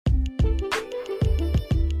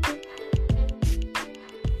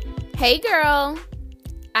Hey girl,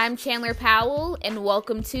 I'm Chandler Powell and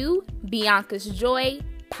welcome to Bianca's Joy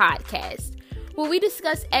podcast, where we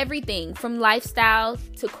discuss everything from lifestyle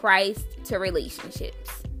to Christ to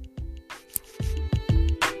relationships.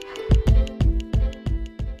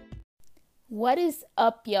 What is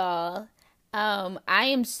up, y'all? I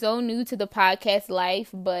am so new to the podcast life,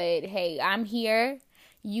 but hey, I'm here,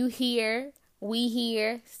 you here, we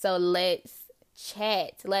here, so let's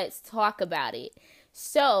chat, let's talk about it.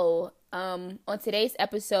 So, on today's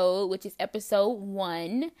episode, which is episode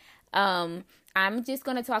 1, I'm just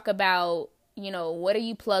going to talk about, what are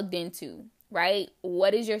you plugged into, right?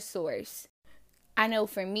 What is your source? I know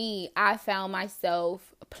for me, I found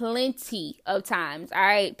myself plenty of times,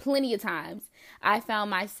 I found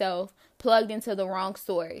myself plugged into the wrong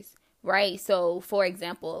source, right? So, for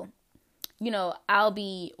example, I'll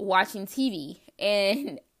be watching TV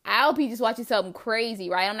and I'll be just watching something crazy,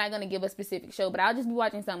 right? I'm not going to give a specific show, but I'll just be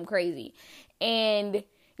watching something crazy. And,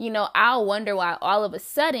 I'll wonder why all of a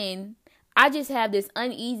sudden I just have this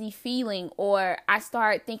uneasy feeling, or I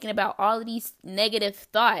start thinking about all of these negative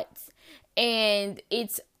thoughts. And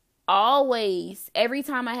it's always, every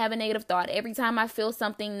time I have a negative thought, every time I feel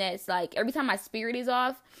something that's like, every time my spirit is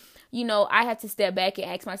off, I have to step back and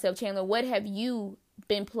ask myself, Chandler, what have you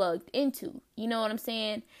been plugged into? You know what I'm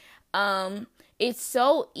saying? It's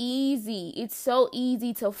so easy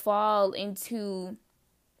to fall into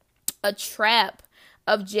a trap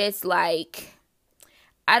of just like,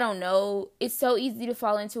 I don't know. It's so easy to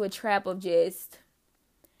fall into a trap of just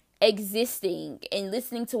existing and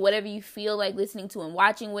listening to whatever you feel like listening to and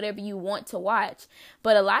watching whatever you want to watch.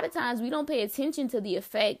 But a lot of times we don't pay attention to the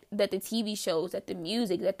effect that the TV shows, that the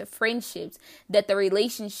music, that the friendships, that the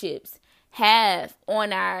relationships have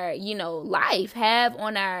on our, life, have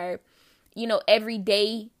on our,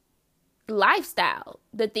 everyday lifestyle,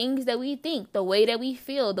 the things that we think, the way that we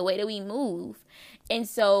feel, the way that we move. And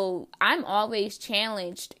so I'm always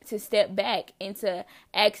challenged to step back and to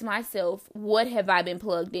ask myself, what have I been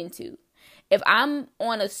plugged into? If I'm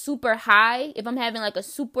on a super high, if I'm having like a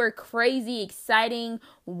super crazy, exciting,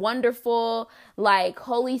 wonderful, like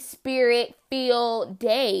Holy Spirit filled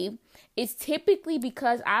day, it's typically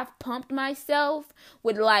because I've pumped myself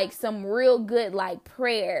with like some real good like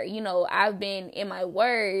prayer. I've been in my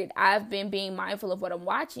word. I've been being mindful of what I'm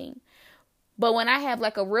watching. But when I have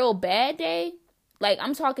like a real bad day, like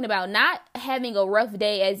I'm talking about not having a rough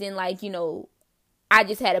day as in like, I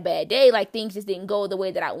just had a bad day, like things just didn't go the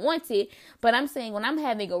way that I wanted. But I'm saying when I'm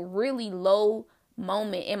having a really low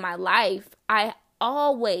moment in my life, I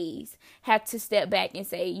always have to step back and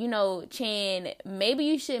say, Chan, maybe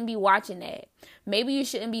you shouldn't be watching that. Maybe you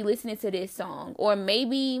shouldn't be listening to this song. Or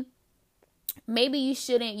maybe you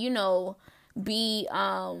shouldn't, be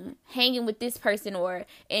hanging with this person or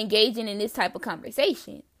engaging in this type of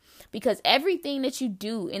conversation. Because everything that you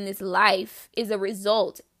do in this life is a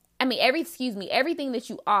result. Everything that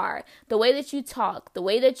you are, the way that you talk, the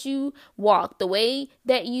way that you walk, the way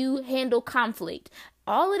that you handle conflict,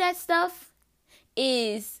 all of that stuff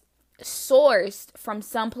is sourced from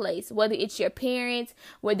someplace, whether it's your parents,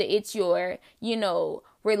 whether it's your,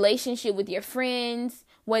 relationship with your friends,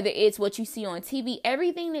 whether it's what you see on TV,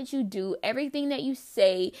 everything that you do, everything that you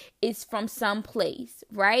say is from someplace,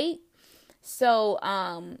 right? So,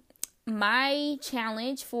 my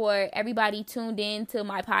challenge for everybody tuned in to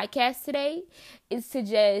my podcast today is to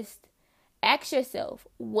just ask yourself,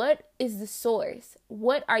 what is the source?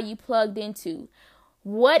 What are you plugged into?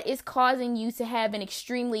 What is causing you to have an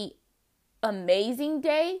extremely amazing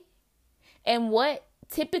day? And what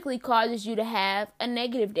typically causes you to have a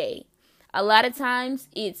negative day? A lot of times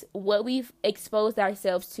it's what we've exposed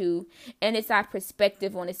ourselves to, and it's our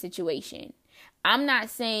perspective on a situation. I'm not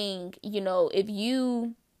saying, if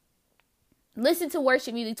you listen to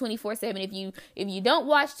worship music 24/7, if you don't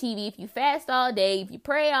watch TV, if you fast all day, if you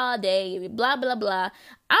pray all day, if you blah, blah, blah.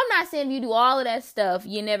 I'm not saying if you do all of that stuff,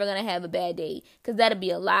 you're never going to have a bad day, because that'd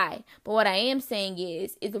be a lie. But what I am saying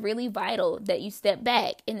is, it's really vital that you step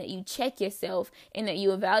back and that you check yourself and that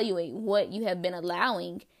you evaluate what you have been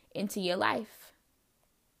allowing into your life.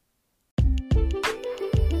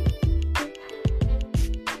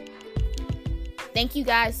 Thank you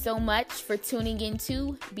guys so much for tuning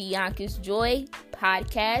into Bianca's Joy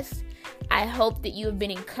podcast. I hope that you have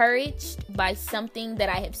been encouraged by something that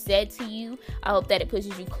I have said to you. I hope that it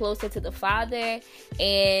pushes you closer to the Father.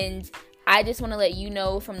 And I just want to let you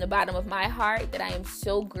know from the bottom of my heart that I am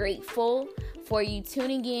so grateful for you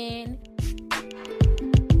tuning in.